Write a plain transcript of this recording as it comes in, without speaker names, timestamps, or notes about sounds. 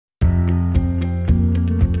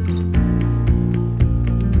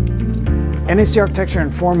NAC Architecture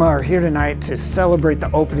and Forma are here tonight to celebrate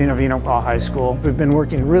the opening of Enumclaw High School. We've been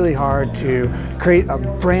working really hard to create a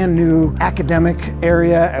brand new academic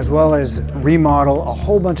area as well as remodel a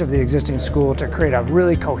whole bunch of the existing school to create a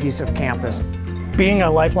really cohesive campus. Being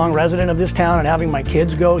a lifelong resident of this town and having my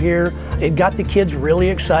kids go here, it got the kids really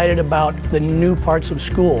excited about the new parts of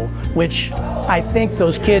school, which I think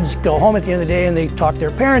those kids go home at the end of the day and they talk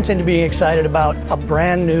their parents into being excited about a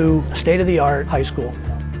brand new state-of-the-art high school.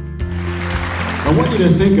 I want you to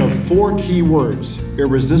think of 4 key words: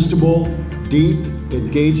 irresistible, deep,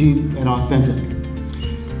 engaging, and authentic.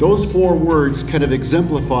 Those 4 words kind of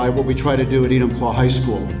exemplify what we try to do at Enumclaw High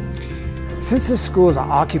School. Since this school is an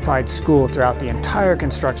occupied school throughout the entire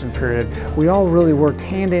construction period, we all really worked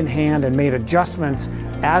hand in hand and made adjustments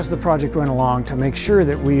as the project went along to make sure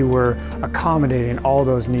that we were accommodating all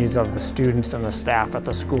those needs of the students and the staff at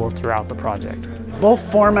the school throughout the project.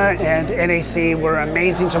 Both Forma and NAC were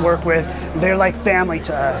amazing to work with. They're like family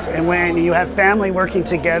to us, and when you have family working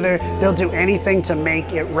together, they'll do anything to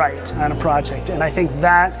make it right on a project. And I think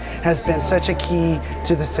that has been such a key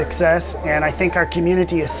to the success, and I think our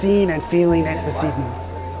community is seeing and feeling it this evening.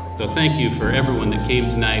 So thank you for everyone that came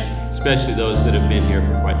tonight, especially those that have been here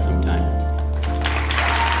for quite some time.